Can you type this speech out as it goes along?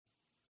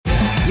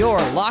Your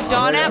Locked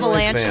On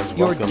Avalanche, fans,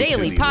 your welcome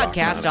daily to the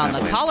podcast Locked on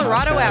On the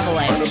Colorado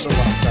Avalanche.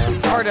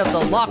 Avalanche. Part of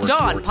the Locked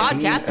On Your team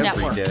Podcast every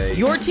Network. day.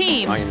 Your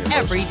team I am your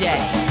every host,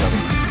 day.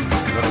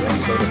 Another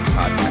episode of the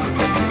podcast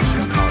dedicated to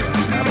the Colorado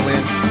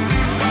Avalanche.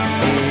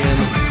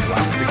 And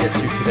lots to get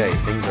to today.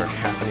 Things are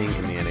happening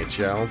in the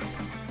NHL,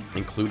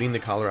 including the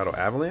Colorado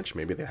Avalanche.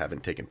 Maybe they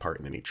haven't taken part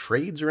in any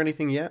trades or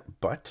anything yet,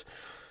 but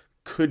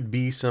could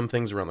be some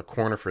things around the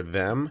corner for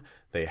them.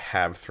 They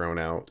have thrown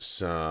out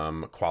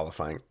some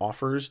qualifying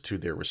offers to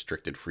their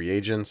restricted free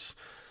agents.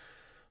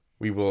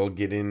 We will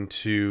get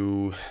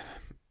into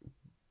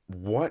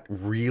what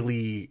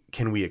really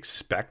can we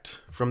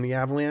expect from the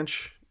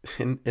Avalanche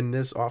in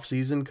this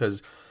offseason,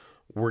 because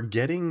we're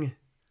kind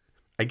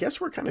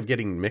of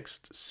getting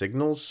mixed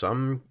signals.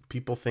 Some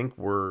people think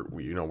we're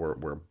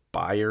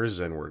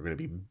buyers and we're going to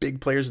be big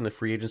players in the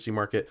free agency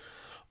market.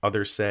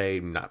 Others say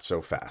not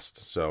so fast.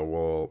 So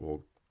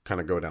we'll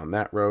kind of go down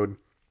that road.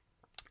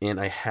 And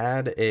I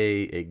had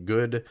a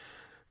good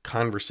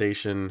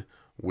conversation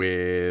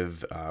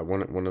with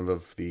one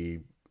of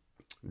the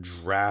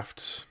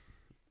draft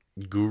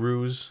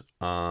gurus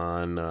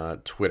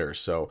on Twitter.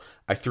 So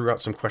I threw out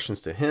some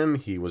questions to him.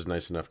 He was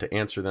nice enough to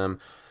answer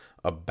them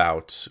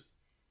about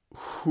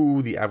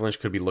who the Avalanche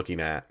could be looking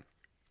at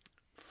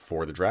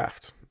for the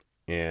draft.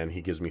 And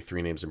he gives me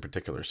 3 names in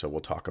particular. So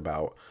we'll talk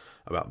about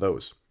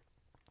those.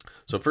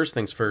 So first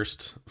things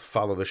first,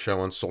 follow the show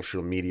on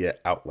social media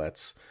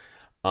outlets.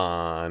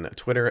 On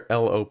Twitter,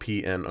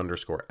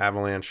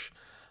 LOPN_Avalanche.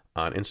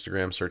 On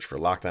Instagram, search for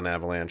Locked On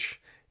Avalanche.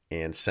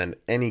 And send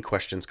any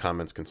questions,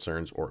 comments,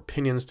 concerns, or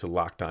opinions to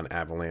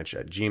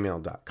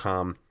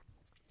lockedonavalanche@gmail.com.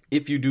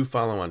 If you do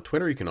follow on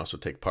Twitter, you can also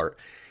take part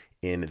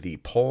in the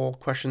poll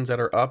questions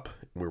that are up,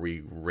 where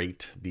we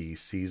rate the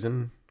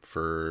season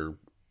for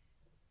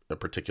a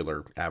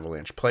particular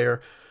Avalanche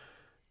player,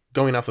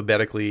 going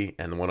alphabetically,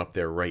 and the one up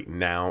there right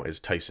now is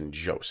Tyson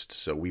Jost.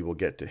 So we will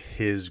get to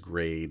his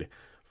grade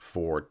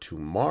for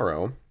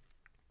tomorrow.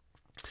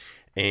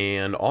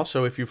 And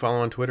also, if you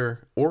follow on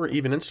Twitter or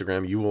even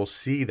Instagram, you will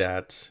see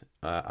that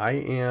I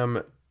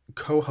am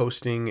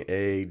co-hosting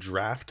a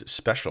draft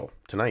special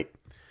tonight.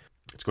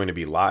 It's going to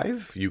be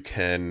live. You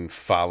can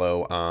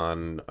follow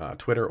on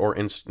Twitter or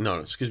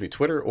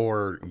Twitter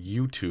or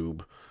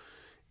YouTube.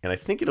 And I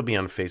think it'll be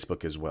on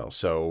Facebook as well.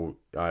 So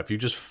if you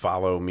just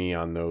follow me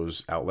on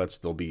those outlets,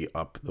 they'll be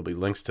up. There'll be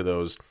links to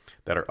those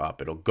that are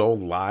up. It'll go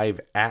live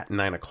at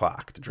 9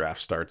 o'clock. The draft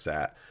starts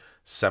at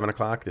 7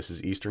 o'clock. This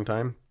is Eastern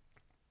time.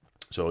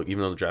 So even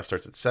though the draft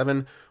starts at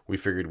 7, we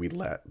figured we'd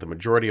let the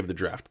majority of the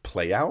draft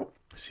play out,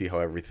 see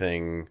how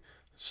everything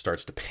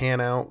starts to pan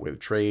out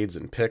with trades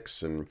and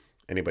picks and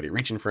anybody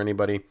reaching for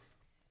anybody.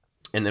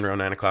 And then around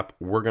 9 o'clock,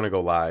 we're going to go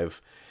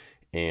live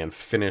and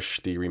finish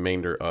the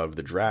remainder of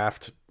the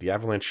draft. The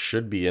Avalanche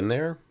should be in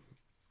there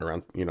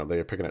around,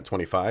 they're picking at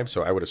 25.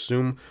 So I would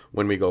assume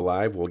when we go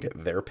live, we'll get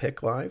their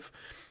pick live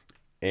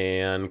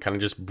and kind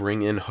of just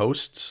bring in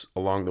hosts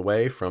along the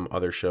way from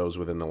other shows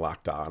within the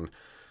Locked On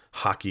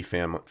Hockey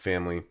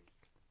family.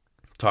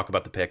 Talk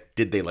about the pick.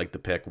 Did they like the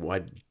pick?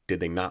 Why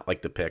did they not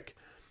like the pick?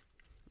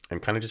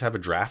 And kind of just have a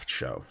draft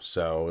show.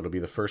 So it'll be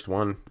the first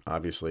one,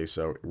 obviously.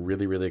 So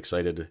really, really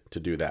excited to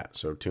do that.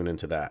 So tune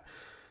into that.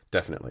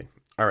 Definitely.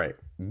 All right,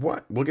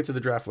 we'll get to the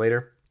draft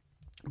later,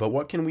 but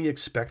what can we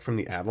expect from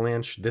the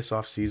Avalanche this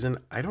offseason?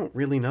 I don't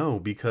really know,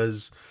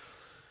 because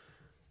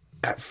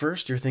at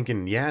first you're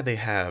thinking, yeah, they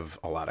have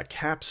a lot of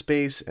cap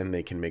space and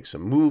they can make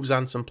some moves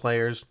on some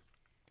players.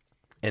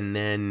 And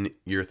then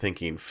you're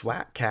thinking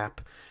flat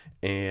cap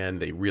and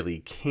they really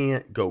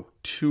can't go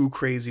too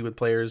crazy with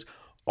players.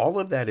 All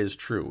of that is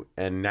true.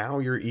 And now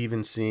you're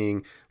even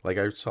seeing, like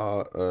I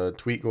saw a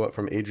tweet go up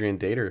from Adrian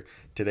Dater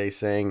today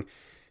saying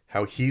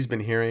how he's been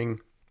hearing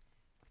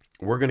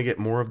we're going to get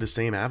more of the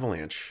same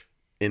Avalanche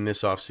in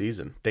this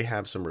offseason. They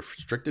have some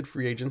restricted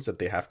free agents that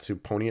they have to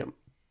pony up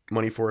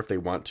money for if they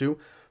want to.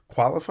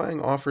 Qualifying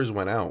offers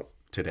went out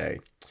today.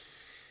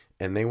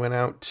 And they went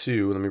out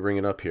to, let me bring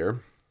it up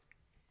here,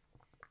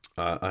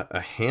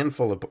 a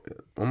handful of,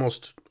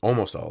 almost all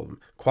of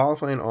them.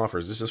 Qualifying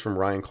offers, this is from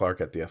Ryan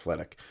Clark at The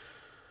Athletic.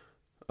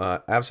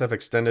 Avs have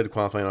extended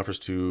qualifying offers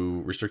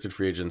to restricted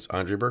free agents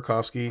Andrei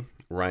Burakovsky,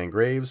 Ryan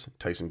Graves,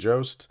 Tyson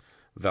Jost,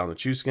 Val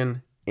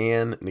Nichushkin,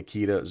 and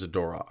Nikita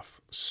Zadorov.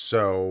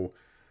 So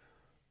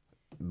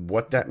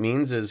what that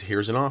means is,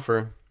 here's an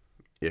offer.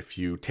 If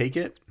you take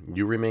it,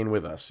 you remain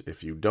with us.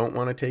 If you don't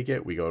want to take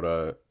it,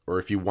 or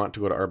if you want to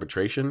go to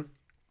arbitration,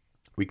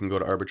 we can go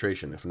to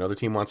arbitration. If another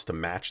team wants to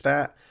match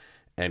that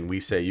and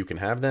we say you can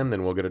have them,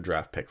 then we'll get a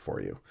draft pick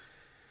for you.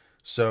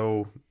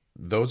 So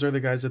those are the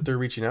guys that they're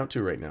reaching out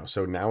to right now.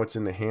 So now it's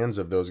in the hands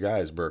of those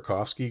guys: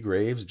 Burakovsky,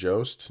 Graves,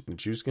 Jost,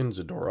 Nichushkin,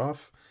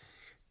 Zadorov.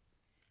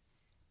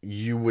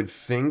 You would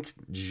think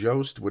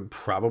Jost would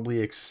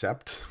probably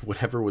accept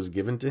whatever was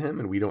given to him,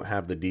 and we don't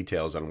have the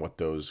details on what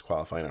those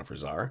qualifying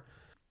offers are.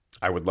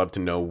 I would love to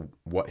know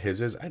what his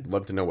is. I'd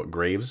love to know what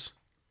Graves'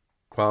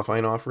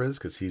 qualifying offer is,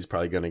 because he's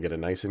probably going to get a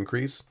nice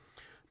increase.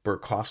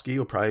 Burakovsky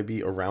will probably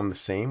be around the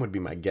same, would be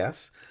my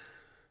guess.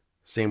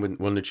 Same with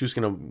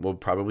Nichushkin will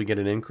probably get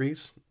an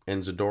increase.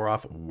 and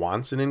Zadorov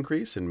wants an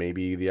increase, and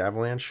maybe the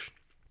Avalanche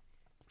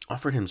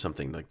offered him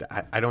something like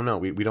that. I don't know.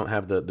 We don't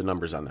have the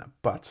numbers on that.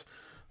 But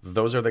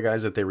those are the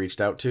guys that they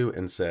reached out to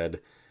and said,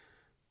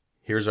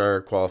 here's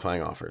our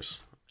qualifying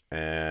offers.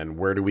 And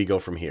where do we go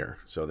from here?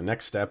 So the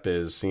next step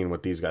is seeing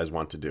what these guys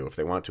want to do. If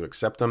they want to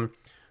accept them,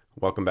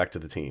 welcome back to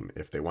the team.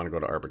 If they want to go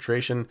to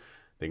arbitration,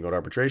 they can go to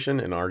arbitration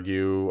and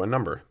argue a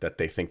number that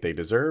they think they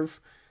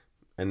deserve.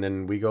 And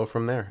then we go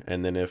from there.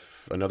 And then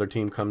if another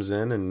team comes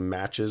in and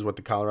matches what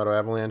the Colorado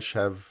Avalanche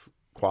have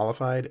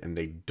qualified, and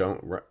they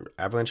don't,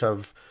 Avalanche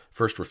have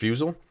first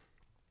refusal.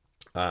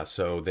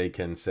 So they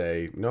can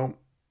say, no,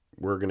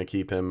 we're going to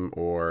keep him,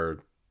 or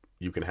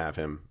you can have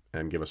him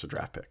and give us a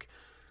draft pick.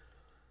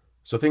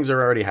 So things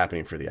are already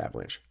happening for the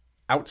Avalanche.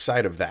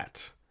 Outside of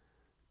that,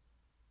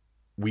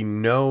 we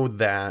know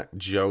that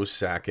Joe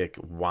Sakic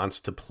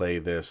wants to play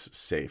this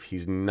safe.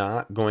 He's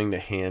not going to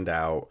hand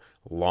out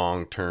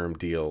long-term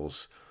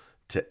deals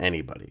to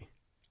anybody.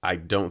 I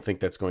don't think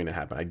that's going to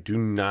happen. I do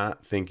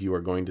not think you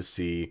are going to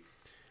see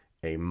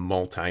a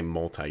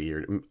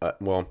multi-year.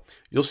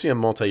 You'll see a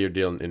multi-year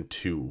deal in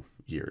 2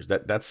 years.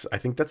 I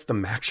think that's the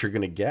max you're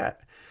going to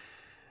get.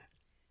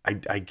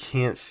 I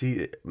can't see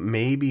it.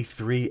 Maybe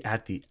 3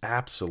 at the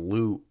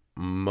absolute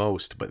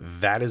most, but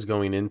that is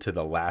going into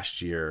the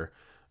last year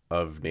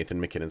of Nathan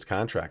MacKinnon's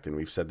contract. And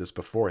we've said this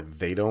before.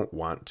 They don't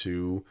want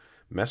to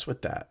mess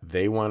with that.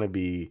 They want to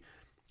be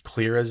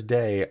clear as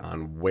day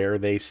on where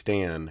they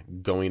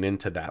stand going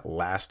into that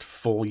last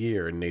full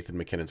year in Nathan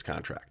MacKinnon's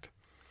contract.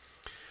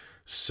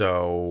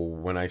 So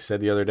when I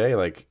said the other day,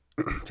 like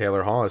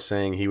Taylor Hall is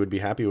saying he would be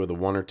happy with a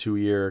 1 or 2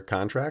 year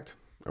contract.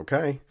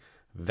 Okay.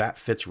 That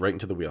fits right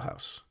into the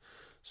wheelhouse.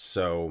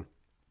 So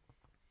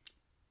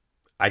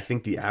I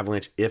think the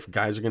Avalanche, if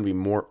guys are going to be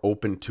more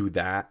open to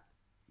that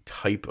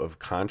type of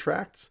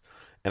contracts,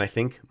 and I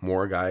think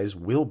more guys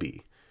will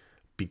be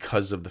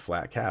because of the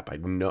flat cap. I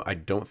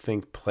don't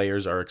think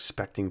players are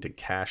expecting to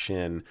cash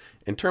in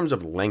terms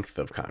of length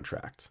of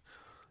contract.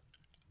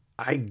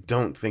 I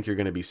don't think you're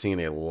going to be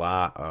seeing a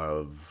lot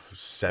of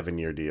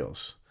 7-year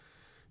deals.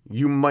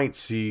 You might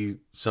see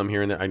some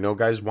here and there. I know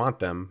guys want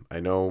them. I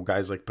know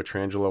guys like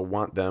Pietrangelo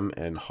want them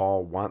and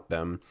Hall want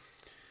them.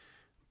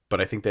 But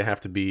I think they have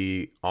to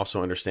be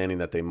also understanding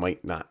that they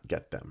might not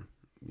get them.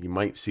 You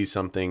might see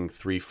something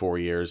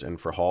 3-4 years. And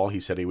for Hall, he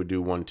said he would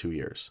do 1-2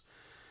 years.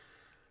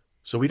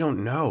 So we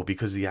don't know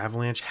because the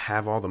Avalanche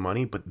have all the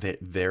money, but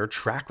their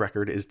track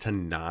record is to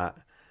not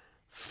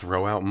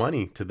throw out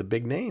money to the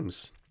big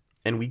names.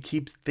 And we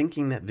keep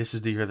thinking that this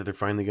is the year that they're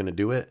finally going to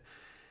do it.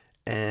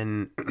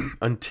 And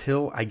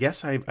until, I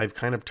guess I've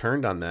kind of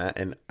turned on that,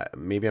 and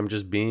maybe I'm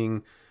just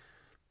being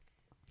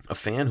a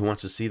fan who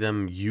wants to see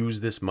them use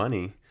this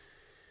money.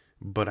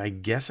 But I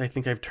guess I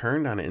think I've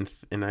turned on it,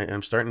 and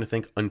I'm starting to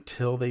think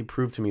until they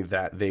prove to me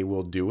that they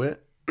will do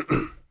it,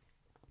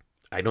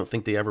 I don't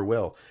think they ever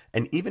will.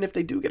 And even if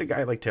they do get a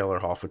guy like Taylor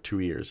Hall for 2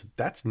 years,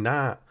 that's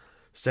not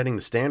setting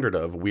the standard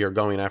of we are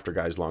going after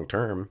guys long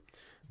term.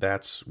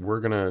 That's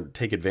we're going to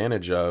take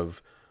advantage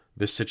of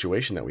this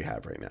situation that we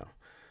have right now.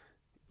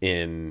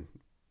 In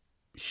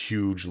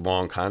huge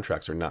long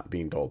contracts are not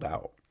being doled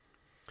out.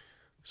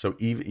 So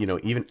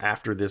even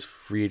after this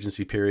free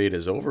agency period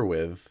is over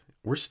with,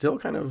 we're still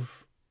kind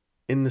of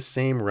in the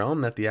same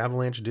realm that the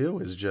Avalanche do,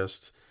 is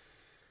just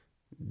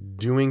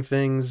doing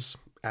things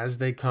as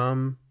they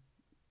come,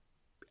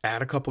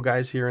 add a couple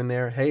guys here and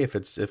there. Hey, if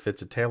it's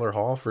a Taylor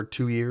Hall for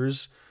 2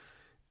 years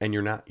and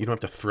you don't have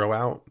to throw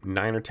out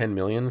 $9 or $10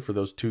 million for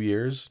those 2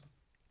 years,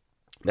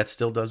 that's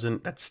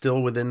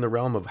still within the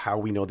realm of how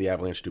we know the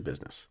Avalanche do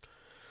business.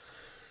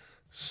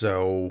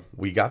 So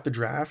we got the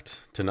draft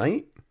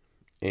tonight,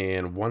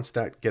 and once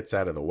that gets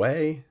out of the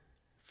way,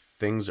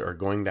 things are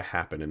going to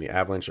happen, and the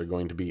Avalanche are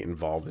going to be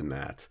involved in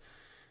that.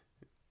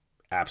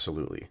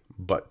 Absolutely.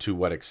 But to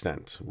what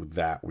extent?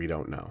 That we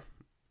don't know,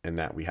 and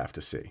that we have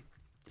to see.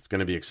 It's going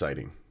to be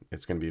exciting.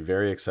 It's going to be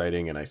very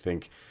exciting, and I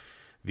think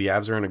the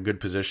Avs are in a good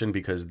position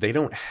because they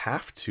don't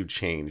have to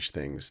change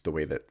things the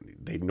way that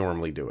they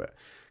normally do it.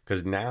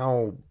 Because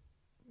now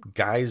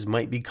guys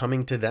might be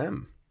coming to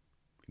them.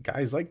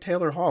 Guys like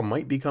Taylor Hall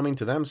might be coming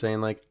to them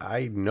saying, like,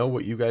 I know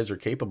what you guys are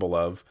capable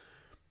of.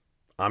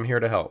 I'm here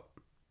to help.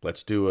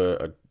 Let's do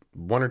a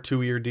 1 or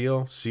 2 year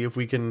deal. See if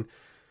we can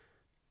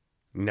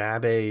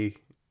nab a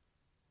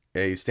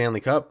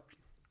Stanley Cup.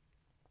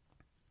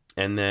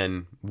 And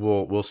then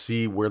we'll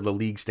see where the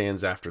league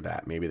stands after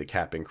that. Maybe the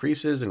cap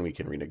increases and we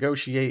can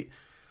renegotiate.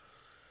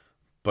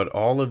 But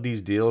all of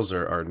these deals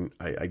are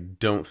I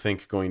don't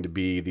think going to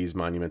be these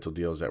monumental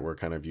deals that we're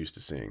kind of used to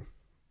seeing.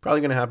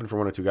 Probably going to happen for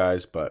 1 or 2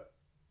 guys, but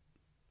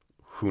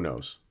who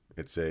knows?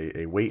 It's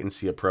a wait and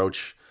see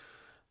approach.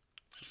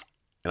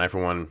 And I,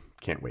 for one,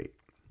 can't wait.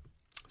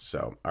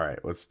 So, all right,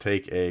 let's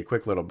take a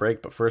quick little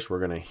break. But first, we're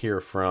going to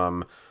hear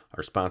from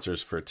our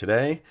sponsors for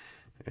today.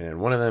 And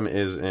one of them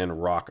is in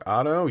Rock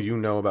Auto. You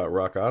know about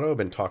Rock Auto. I've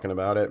been talking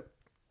about it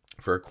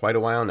for quite a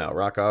while now.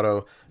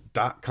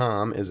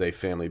 RockAuto.com is a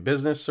family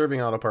business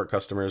serving auto part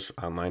customers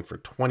online for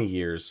 20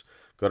 years.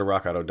 Go to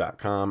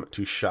rockauto.com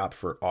to shop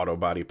for auto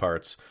body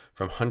parts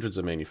from hundreds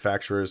of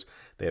manufacturers.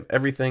 They have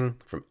everything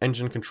from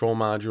engine control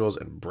modules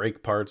and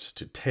brake parts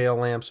to tail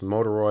lamps,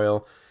 motor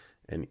oil,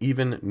 and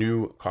even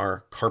new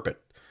car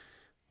carpet.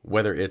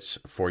 Whether it's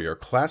for your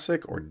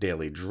classic or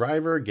daily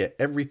driver, get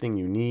everything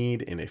you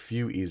need in a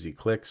few easy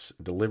clicks.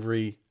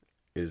 Delivery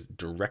is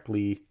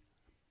directly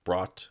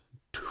brought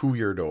to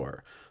your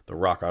door. The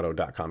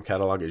rockauto.com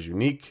catalog is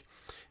unique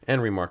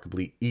and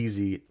remarkably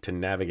easy to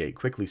navigate.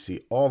 Quickly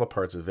see all the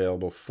parts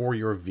available for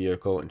your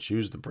vehicle and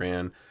choose the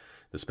brand,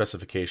 the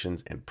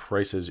specifications, and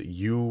prices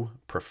you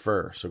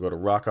prefer. So go to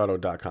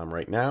rockauto.com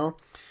right now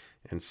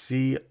and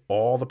see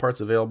all the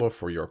parts available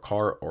for your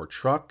car or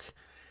truck.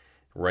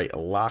 Write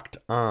Locked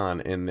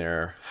On in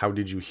their How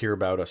Did You Hear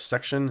About Us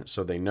section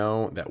so they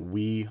know that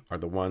we are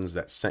the ones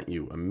that sent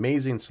you.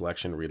 Amazing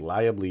selection,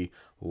 reliably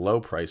low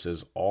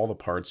prices, all the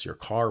parts your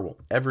car will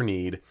ever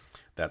need.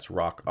 That's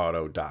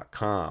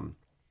rockauto.com.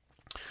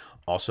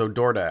 Also,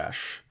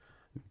 DoorDash.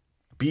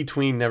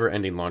 Between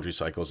never-ending laundry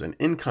cycles and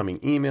incoming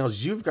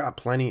emails, you've got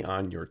plenty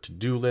on your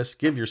to-do list.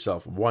 Give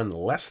yourself one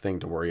less thing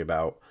to worry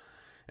about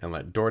and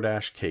let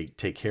DoorDash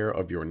take care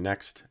of your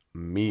next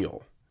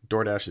meal.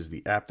 DoorDash is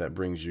the app that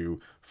brings you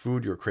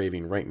food you're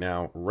craving right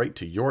now, right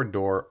to your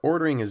door.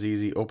 Ordering is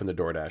easy. Open the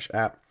DoorDash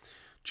app,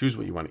 choose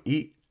what you want to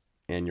eat,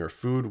 and your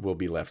food will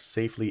be left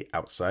safely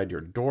outside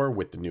your door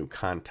with the new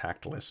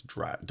contactless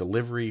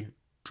delivery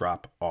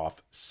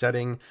drop-off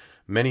setting.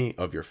 Many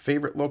of your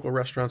favorite local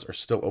restaurants are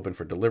still open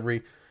for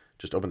delivery.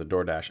 Just open the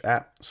DoorDash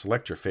app,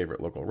 select your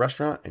favorite local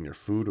restaurant, and your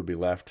food will be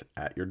left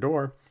at your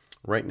door.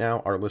 Right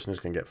now, our listeners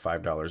can get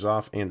 $5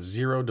 off and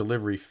 0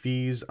 delivery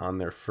fees on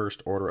their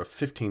first order of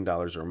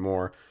 $15 or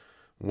more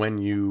when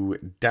you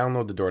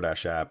download the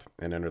DoorDash app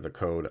and enter the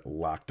code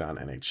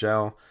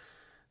LOCKEDONNHL.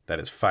 That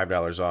is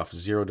 $5 off,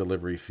 0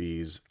 delivery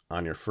fees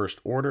on your first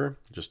order.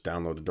 Just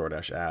download the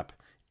DoorDash app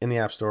in the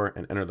App Store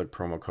and enter the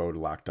promo code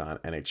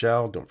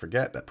LOCKEDONNHL. Don't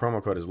forget that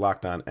promo code is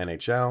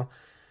LOCKEDONNHL,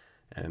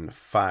 and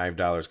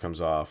 $5 comes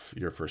off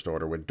your first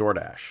order with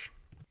DoorDash.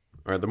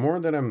 All right, the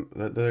more that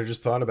I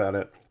just thought about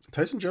it,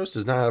 Tyson Jost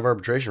does not have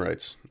arbitration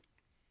rights.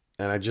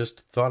 And I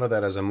just thought of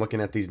that as I'm looking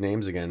at these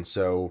names again.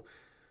 So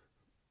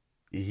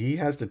he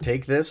has to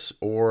take this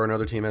or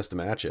another team has to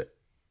match it.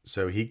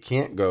 So he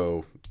can't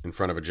go in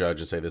front of a judge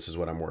and say, this is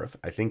what I'm worth.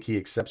 I think he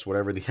accepts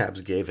whatever the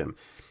Habs gave him.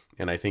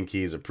 And I think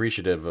he's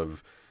appreciative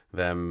of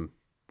them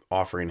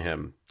offering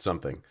him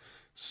something.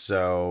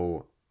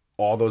 So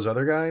all those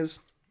other guys,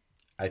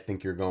 I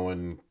think you're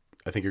going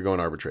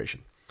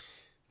arbitration.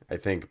 I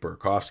think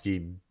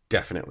Burakovsky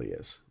definitely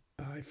is.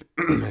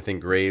 I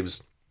think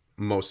Graves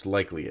most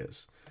likely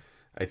is.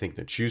 I think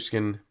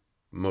Nichushkin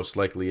most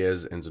likely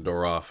is. And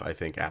Zadorov, I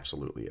think,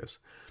 absolutely is.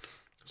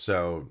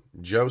 So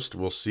Jost,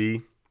 we'll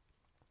see.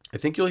 I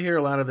think you'll hear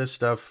a lot of this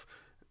stuff.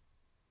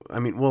 I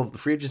mean, well, the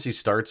free agency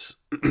starts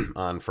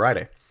on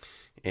Friday.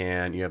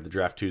 And you have the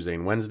draft Tuesday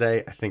and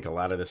Wednesday. I think a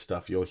lot of this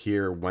stuff you'll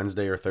hear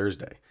Wednesday or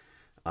Thursday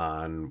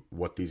on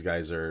what these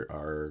guys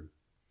are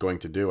going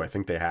to do. I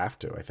think they have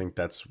to. I think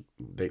that's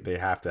they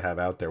have to have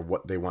out there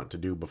what they want to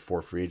do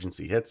before free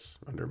agency hits,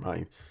 under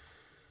my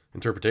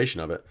interpretation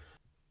of it.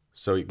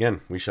 So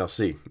again, we shall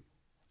see.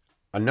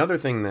 Another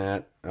thing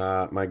that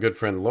my good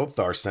friend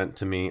Lothar sent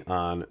to me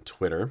on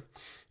Twitter,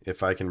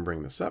 if I can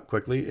bring this up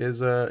quickly,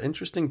 is an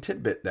interesting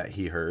tidbit that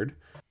he heard.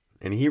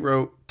 And he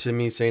wrote to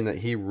me saying that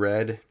he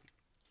read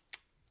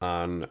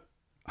on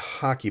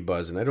Hockey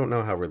Buzz, and I don't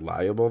know how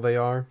reliable they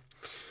are,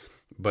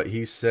 but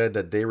he said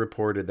that they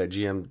reported that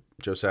GM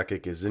Joe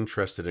Sakic is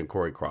interested in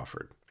Corey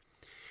Crawford.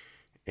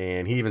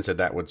 And he even said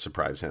that would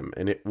surprise him.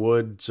 And it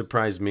would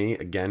surprise me,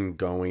 again,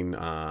 going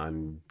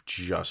on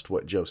just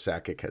what Joe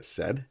Sakic has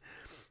said.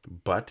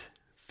 But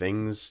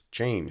things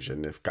change.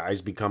 And if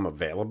guys become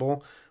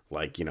available,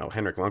 like,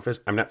 Henrik Lundqvist,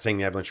 I'm not saying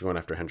the Avalanche are going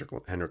after Henrik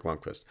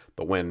Lundqvist.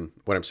 But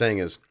what I'm saying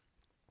is,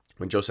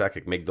 when Joe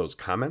Sakic made those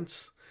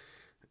comments,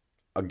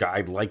 a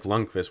guy like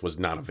Lundqvist was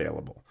not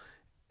available.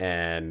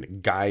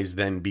 And guys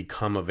then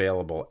become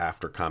available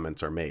after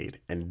comments are made.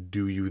 And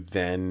do you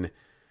then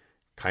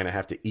kind of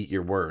have to eat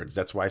your words?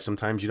 That's why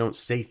sometimes you don't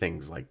say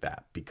things like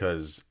that,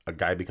 because a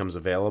guy becomes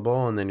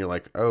available and then you're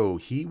like, oh,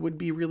 he would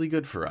be really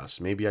good for us.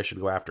 Maybe I should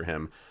go after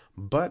him.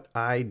 But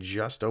I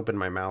just opened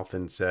my mouth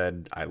and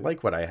said, I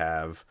like what I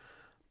have,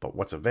 but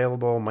what's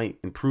available might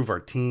improve our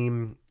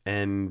team.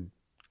 And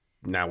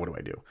now what do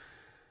I do?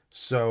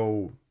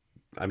 So,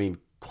 I mean,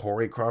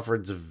 Corey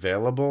Crawford's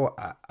available.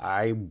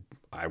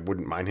 I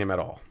wouldn't mind him at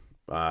all.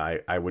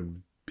 I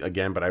would,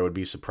 again, but I would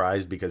be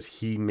surprised because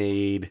he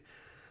made,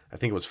 I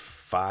think it was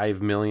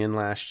 $5 million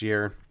last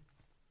year,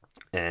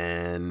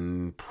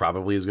 and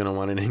probably is going to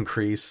want an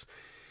increase.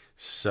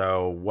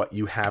 So what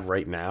you have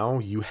right now,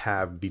 you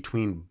have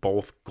between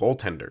both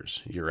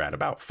goaltenders, you're at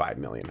about $5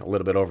 million, a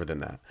little bit over than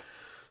that.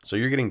 So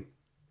you're getting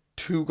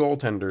 2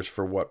 goaltenders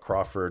for what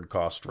Crawford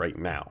costs right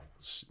now.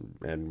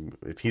 And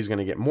if he's going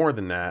to get more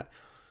than that,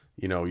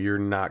 you're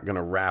not going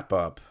to wrap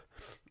up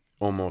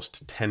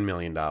almost $10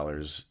 million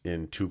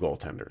in 2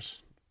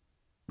 goaltenders,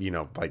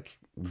 like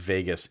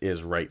Vegas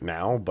is right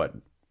now, but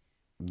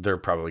they're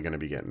probably going to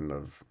be getting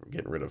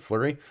rid of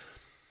Fleury.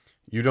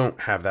 You don't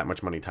have that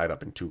much money tied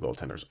up in 2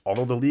 goaltenders.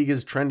 Although the league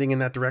is trending in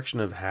that direction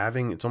of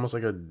having, it's almost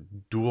like a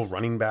dual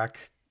running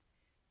back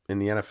in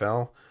the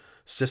NFL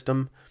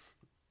system.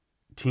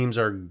 Teams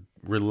are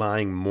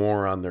relying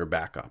more on their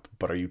backup.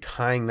 But are you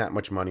tying that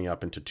much money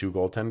up into 2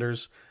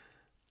 goaltenders?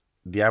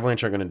 The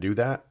Avalanche aren't going to do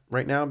that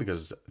right now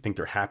because I think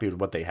they're happy with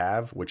what they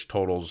have, which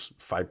totals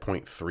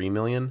 $5.3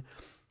 million.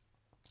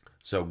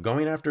 So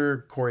going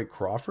after Corey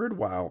Crawford,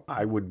 while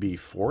I would be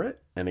for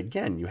it, and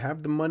again, you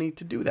have the money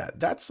to do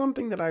that. That's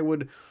something that I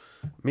would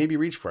maybe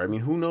reach for. I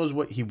mean, who knows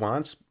what he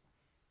wants?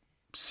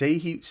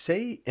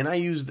 And I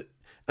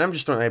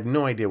have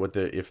no idea what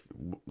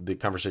the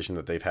conversation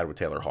that they've had with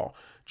Taylor Hall.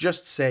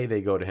 Just say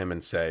they go to him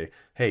and say,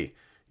 hey,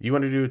 you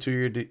want to do a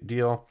 2-year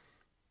deal?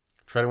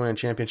 Try to win a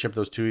championship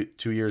those two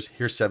years.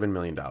 Here's $7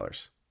 million.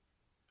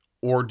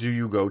 Or do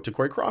you go to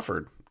Corey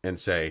Crawford and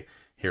say,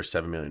 here's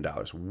 $7 million.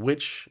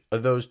 Which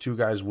of those 2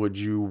 guys would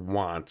you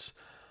want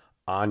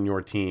on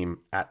your team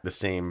at the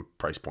same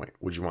price point?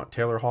 Would you want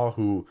Taylor Hall,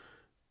 who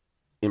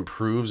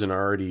improves an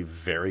already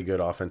very good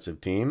offensive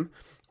team?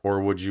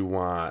 Or would you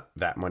want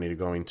that money to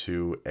go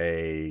into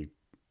a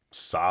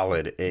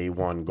solid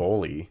A1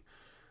 goalie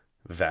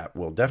that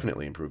will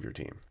definitely improve your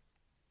team?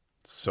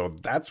 So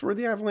that's where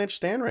the Avalanche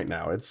stand right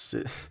now.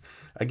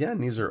 Again,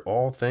 these are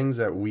all things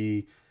that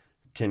we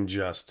can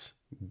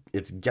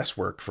it's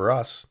guesswork for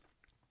us.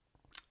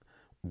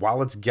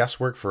 While it's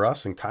guesswork for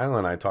us, and Kyle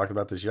and I talked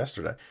about this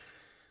yesterday,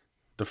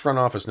 the front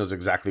office knows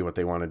exactly what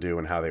they want to do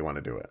and how they want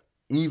to do it.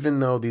 Even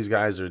though these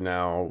guys are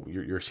now,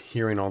 you're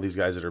hearing all these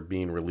guys that are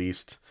being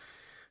released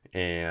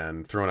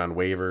and thrown on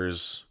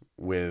waivers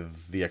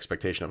with the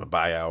expectation of a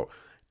buyout,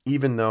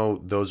 even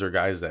though those are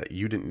guys that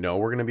you didn't know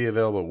were going to be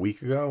available a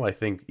week ago, I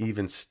think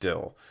even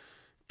still,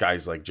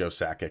 guys like Joe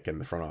Sakic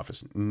and the front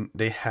office,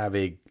 they have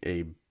a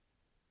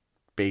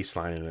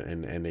baseline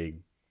and a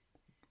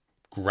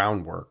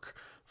groundwork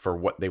for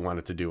what they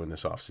wanted to do in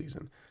this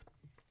offseason.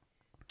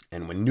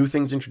 And when new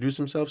things introduce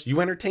themselves,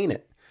 you entertain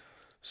it.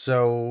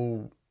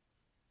 So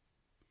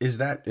is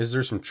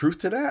there some truth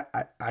to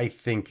that? I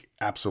think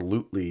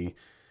absolutely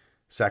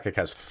Sakic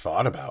has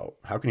thought about,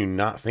 how can you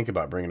not think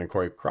about bringing in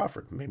Corey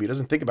Crawford? Maybe he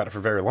doesn't think about it for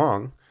very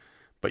long,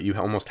 but you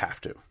almost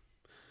have to.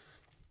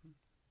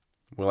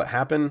 Will it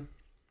happen?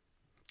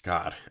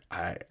 God,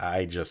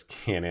 I just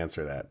can't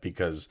answer that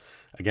because,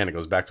 again, it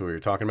goes back to what we were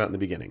talking about in the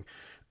beginning.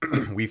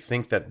 We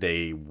think that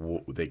they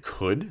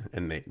could,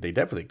 and they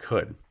definitely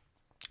could,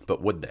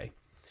 but would they?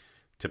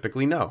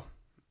 Typically, no.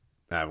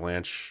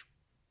 Avalanche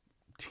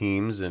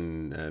teams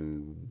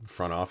and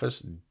front office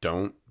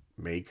don't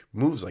make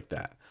moves like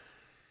that.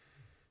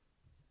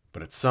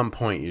 But at some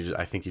point,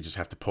 I think you just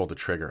have to pull the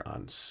trigger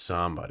on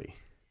somebody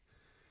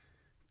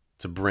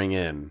to bring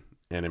in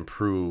and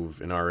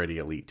improve an already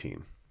elite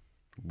team.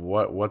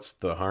 What's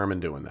the harm in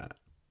doing that?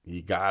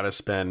 You got to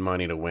spend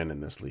money to win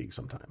in this league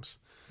sometimes.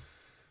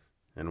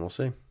 And we'll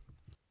see.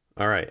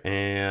 All right,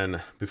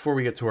 and before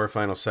we get to our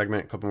final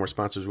segment, a couple more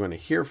sponsors we're going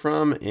to hear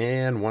from,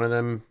 and one of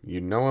them,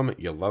 you know them,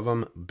 you love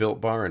them,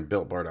 Built Bar and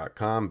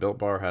BuiltBar.com. Built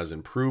Bar has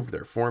improved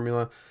their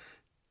formula.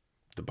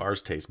 The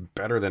bars taste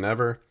better than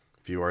ever.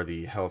 If you are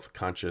the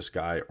health-conscious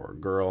guy or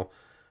girl,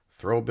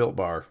 throw a Built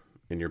Bar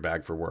in your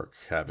bag for work.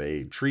 Have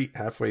a treat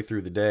halfway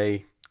through the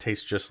day,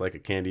 tastes just like a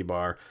candy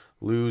bar,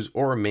 lose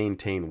or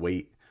maintain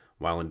weight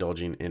while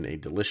indulging in a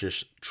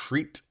delicious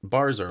treat.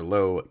 Bars are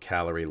low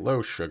calorie,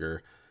 low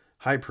sugar,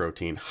 high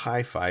protein,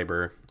 high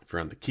fiber. If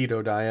you're on the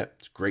keto diet,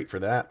 it's great for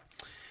that.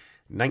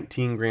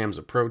 19 grams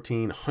of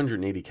protein,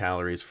 180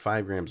 calories,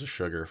 5 grams of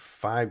sugar,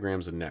 5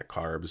 grams of net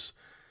carbs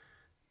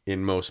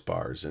in most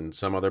bars. And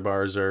some other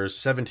bars are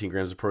 17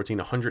 grams of protein,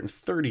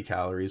 130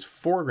 calories,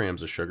 4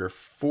 grams of sugar,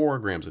 4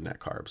 grams of net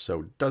carbs.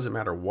 So it doesn't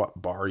matter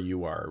what bar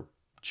you are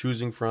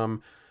choosing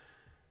from.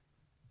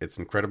 It's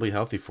incredibly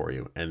healthy for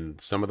you. And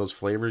some of those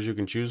flavors you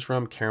can choose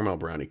from: caramel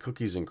brownie,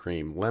 cookies and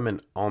cream,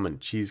 lemon almond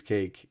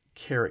cheesecake,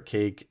 carrot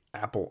cake,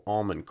 apple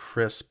almond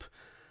crisp,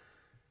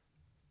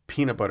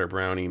 peanut butter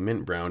brownie,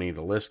 mint brownie.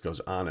 The list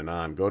goes on and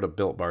on. Go to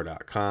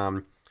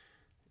BuiltBar.com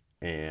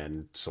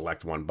and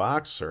select one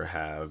box, or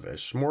have a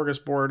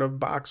smorgasbord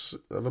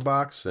of a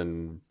box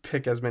and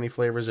pick as many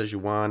flavors as you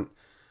want.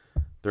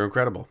 They're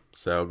incredible.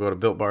 So go to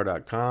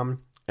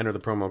BuiltBar.com, enter the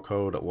promo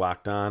code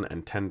LOCKEDON,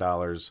 and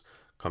 $10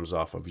 comes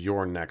off of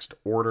your next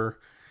order.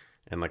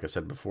 And like I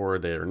said before,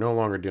 they are no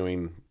longer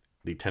doing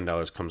the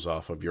 $10 comes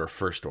off of your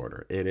first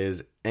order. It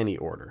is any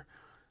order.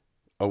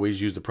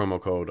 Always use the promo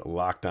code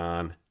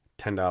LOCKEDON.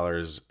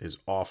 $10 is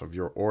off of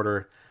your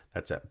order.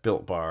 That's at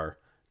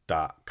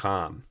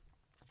BuiltBar.com.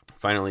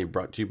 Finally,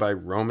 brought to you by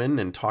Roman.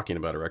 And talking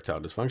about erectile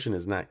dysfunction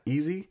is not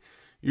easy.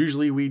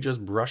 Usually we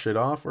just brush it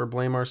off or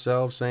blame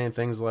ourselves, saying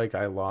things like,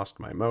 I lost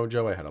my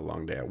mojo, I had a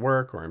long day at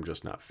work, or I'm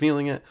just not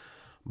feeling it.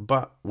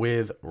 But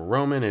with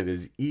Roman, it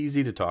is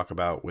easy to talk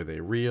about with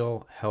a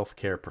real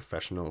healthcare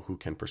professional who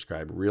can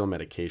prescribe real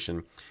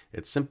medication.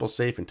 It's simple,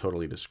 safe, and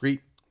totally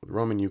discreet. With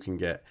Roman, you can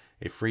get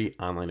a free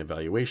online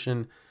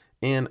evaluation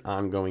and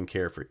ongoing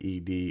care for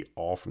ED,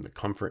 all from the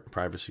comfort and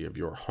privacy of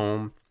your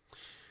home.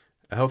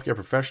 A healthcare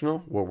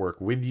professional will work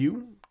with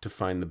you to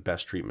find the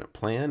best treatment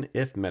plan.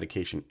 If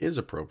medication is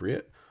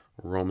appropriate,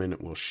 Roman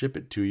will ship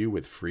it to you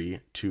with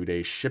free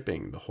 2-day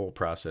shipping. The whole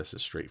process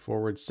is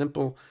straightforward,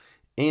 simple,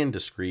 and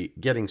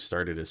discreet. Getting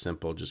started is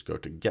simple. Just go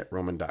to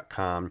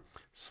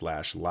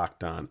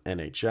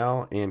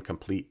getroman.com/lockedonnhl and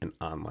complete an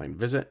online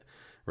visit.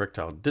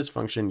 Erectile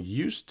dysfunction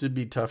used to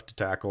be tough to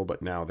tackle,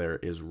 but now there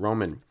is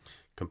Roman.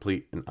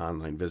 Complete an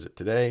online visit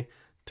today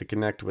to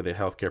connect with a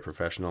healthcare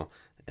professional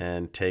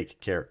and take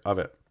care of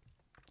it.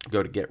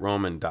 Go to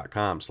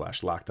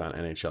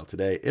getroman.com/lockedonnhl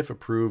today. If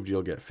approved,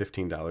 you'll get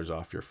 $15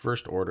 off your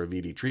first order of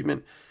ED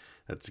treatment.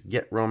 That's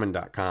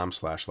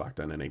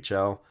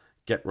getroman.com/lockedonnhl.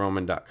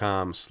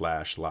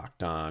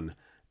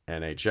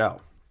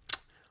 getroman.com/lockedonnhl.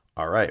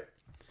 All right.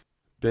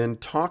 Been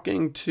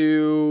talking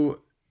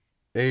to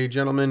a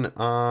gentleman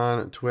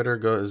on Twitter.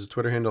 His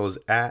Twitter handle is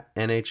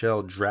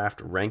 @NHL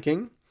Draft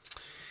Ranking.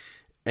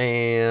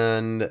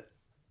 And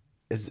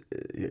I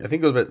think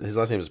it goes, his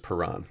last name is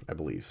Perron, I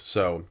believe.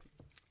 So,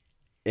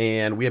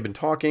 and we had been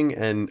talking,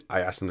 and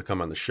I asked him to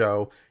come on the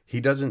show. He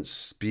doesn't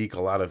speak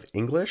a lot of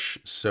English,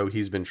 so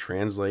he's been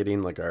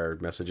translating like our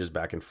messages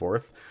back and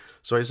forth.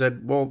 So I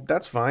said, well,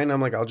 that's fine.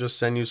 I'm like, I'll just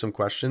send you some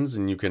questions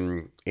and you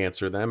can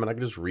answer them, and I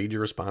can just read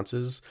your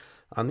responses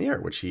on the air,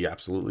 which he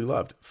absolutely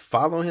loved.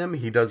 Follow him.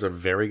 He does a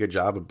very good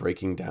job of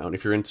breaking down.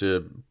 If you're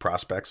into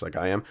prospects like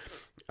I am,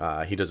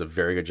 he does a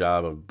very good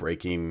job of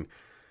breaking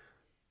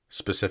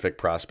specific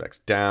prospects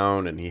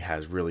down, and he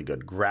has really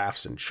good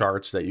graphs and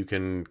charts that you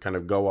can kind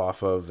of go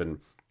off of. And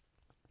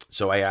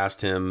so I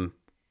asked him,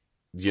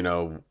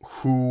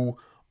 who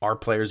are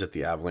players that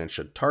the Avalanche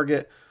should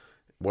target?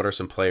 What are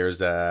some players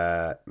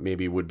that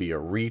maybe would be a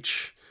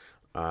reach?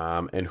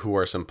 And who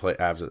are some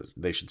Avs that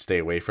they should stay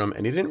away from?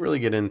 And he didn't really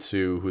get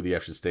into who the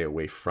Avs should stay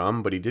away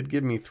from, but he did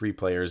give me 3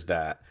 players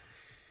that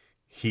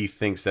he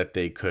thinks that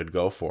they could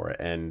go for.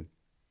 And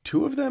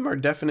 2 of them are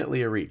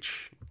definitely a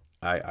reach.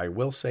 I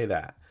will say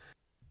that.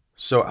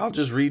 So I'll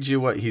just read you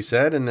what he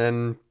said, and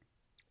then,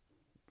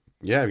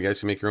 you guys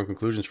can make your own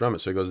conclusions from it.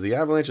 So he goes, the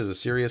Avalanche is a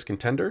serious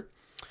contender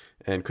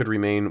and could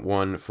remain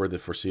one for the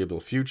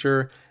foreseeable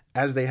future,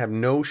 as they have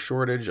no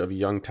shortage of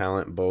young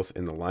talent both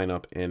in the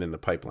lineup and in the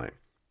pipeline.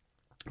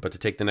 But to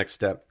take the next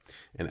step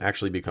and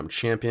actually become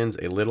champions,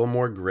 a little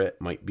more grit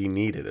might be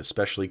needed,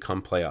 especially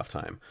come playoff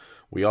time.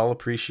 We all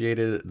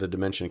appreciated the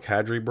dimension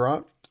Kadri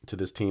brought to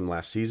this team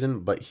last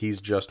season, but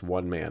he's just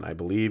one man. I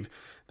believe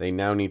they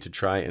now need to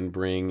try and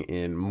bring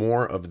in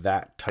more of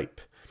that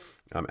type.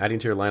 Adding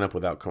to your lineup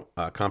without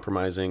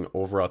compromising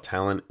overall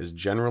talent is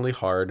generally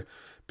hard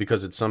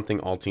because it's something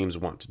all teams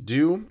want to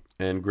do,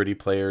 and gritty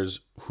players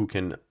who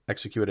can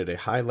execute at a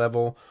high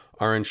level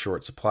are in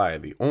short supply.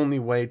 The only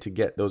way to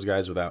get those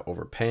guys without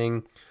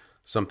overpaying,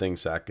 something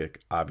Sakic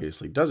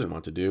obviously doesn't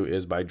want to do,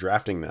 is by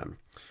drafting them.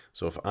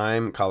 So if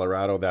I'm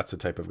Colorado, that's the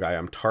type of guy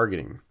I'm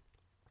targeting.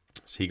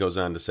 So he goes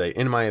on to say,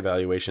 in my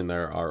evaluation,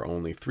 there are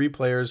only 3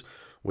 players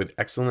with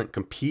excellent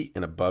compete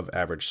and above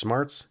average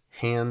smarts,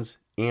 hands,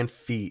 and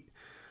feet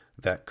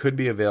that could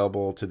be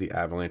available to the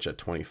Avalanche at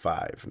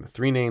 25. And the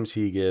 3 names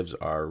he gives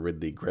are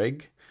Ridly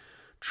Greig,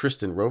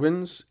 Tristan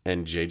Robins,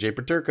 and JJ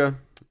Peterka.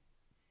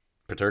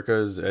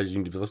 Peterka, as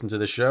you listen to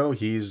the show,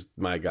 he's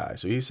my guy.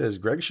 So he says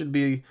Greig should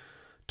be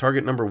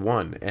target number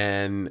 1.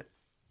 And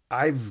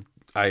I've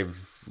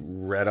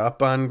read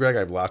up on Greig.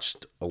 I've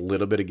watched a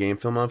little bit of game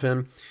film of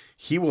him.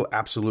 He will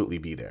absolutely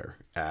be there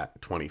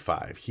at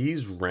 25.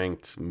 He's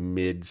ranked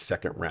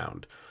mid-second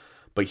round,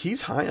 but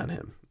he's high on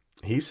him.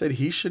 He said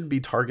he should be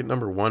target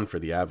number 1 for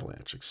the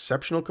Avalanche.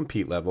 Exceptional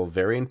compete level,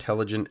 very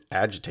intelligent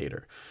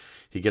agitator.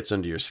 He gets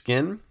under your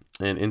skin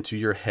and into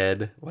your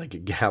head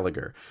like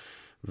Gallagher.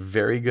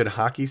 Very good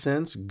hockey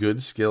sense,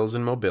 good skills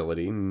and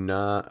mobility.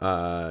 Not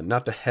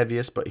the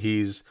heaviest, but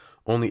he's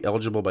only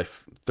eligible by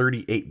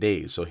 38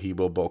 days, so he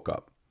will bulk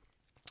up.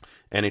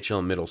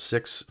 NHL middle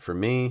 6 for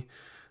me.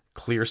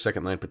 Clear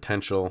second line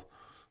potential,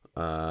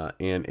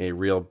 and a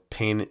real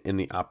pain in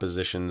the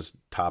opposition's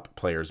top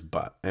player's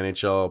butt.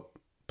 NHL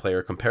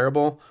player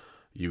comparable,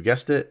 you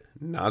guessed it,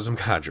 Nazem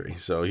Kadri.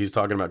 So he's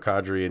talking about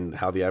Kadri and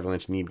how the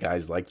Avalanche need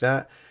guys like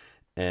that.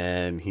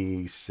 And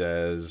he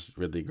says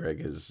Ridly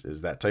Greig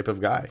is that type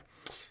of guy.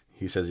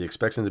 He says he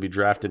expects him to be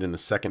drafted in the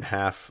second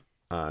half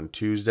on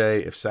Tuesday.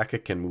 If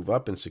Sakic can move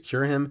up and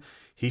secure him,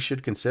 he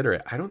should consider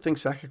it. I don't think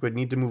Sakic would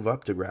need to move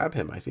up to grab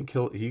him. I think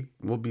he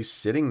will be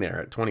sitting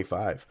there at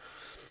 25.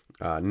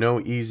 No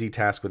easy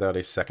task without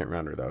a second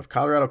rounder, though. If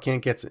Colorado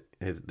can't get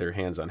their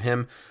hands on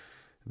him,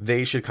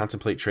 they should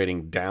contemplate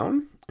trading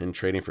down and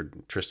trading for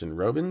Tristan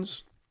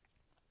Robins,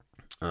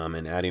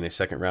 and adding a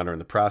second rounder in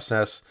the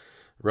process.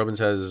 Robins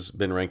has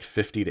been ranked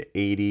 50 to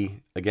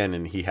 80 again,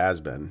 and he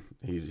has been.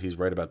 He's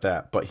right about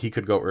that, but he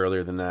could go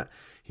earlier than that.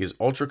 He's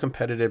ultra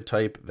competitive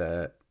type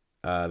that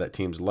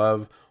teams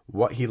love.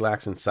 What he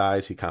lacks in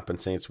size, he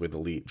compensates with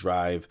elite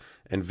drive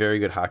and very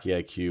good hockey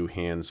IQ,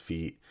 hands,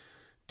 feet.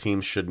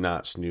 Teams should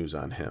not snooze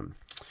on him.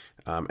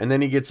 And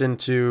then he gets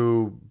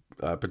into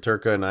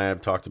Peterka, and I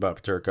have talked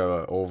about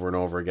Peterka over and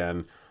over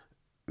again.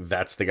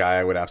 That's the guy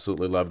I would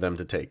absolutely love them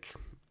to take.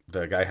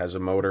 The guy has a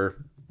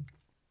motor.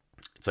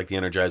 It's like the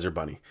Energizer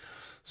Bunny.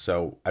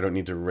 So I don't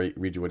need to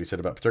read you what he said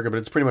about Peterka, but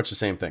it's pretty much the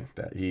same thing,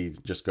 that he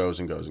just goes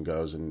and goes and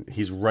goes, and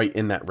he's right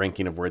in that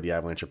ranking of where the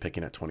Avalanche are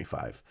picking at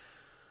 25.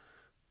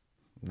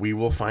 We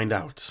will find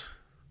out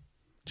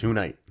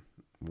tonight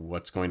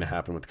what's going to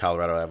happen with the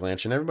Colorado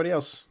Avalanche and everybody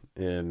else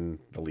in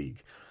the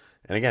league.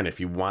 And again, if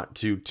you want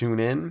to tune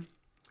in,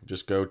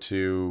 just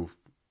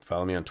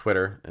follow me on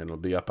Twitter, and it'll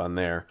be up on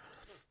there.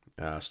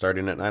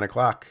 Starting at 9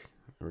 o'clock,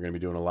 we're going to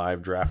be doing a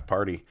live draft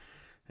party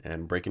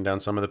and breaking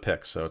down some of the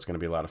picks, so it's going to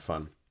be a lot of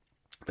fun.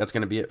 That's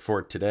going to be it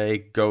for today.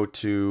 Go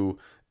to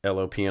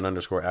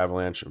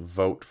LOPN_Avalanche,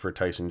 vote for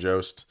Tyson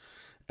Jost.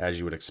 As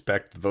you would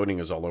expect, the voting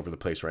is all over the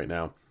place right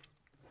now.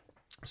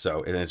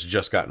 So, and it's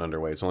just gotten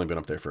underway. It's only been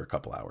up there for a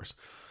couple hours.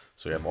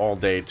 So you have all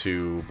day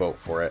to vote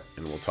for it,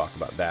 and we'll talk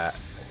about that.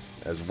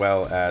 As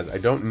well as, I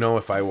don't know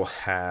if I will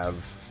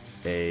have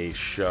a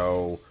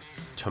show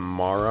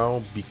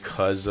tomorrow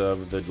because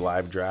of the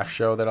live draft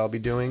show that I'll be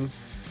doing.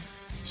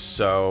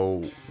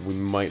 So we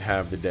might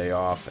have the day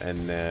off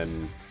and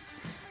then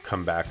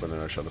come back with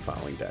another show the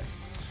following day.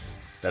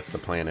 That's the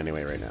plan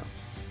anyway right now.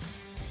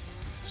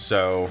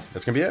 So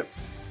that's going to be it.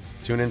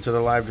 Tune into the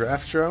live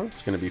draft show.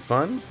 It's going to be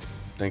fun.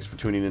 Thanks for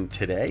tuning in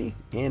today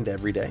and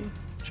every day.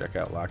 Check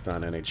out Locked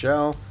On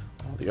NHL.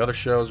 All the other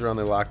shows are on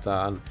the Locked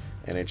On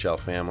NHL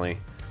family.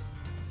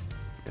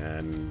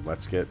 And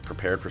let's get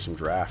prepared for some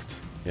draft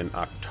in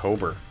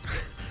October.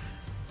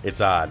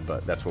 It's odd,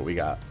 but that's what we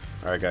got.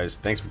 All right, guys.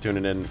 Thanks for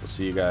tuning in. We'll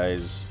see you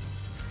guys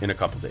in a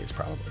couple days,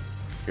 probably.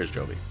 Here's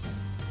Joby.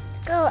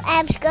 Go,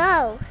 Abs,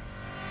 go.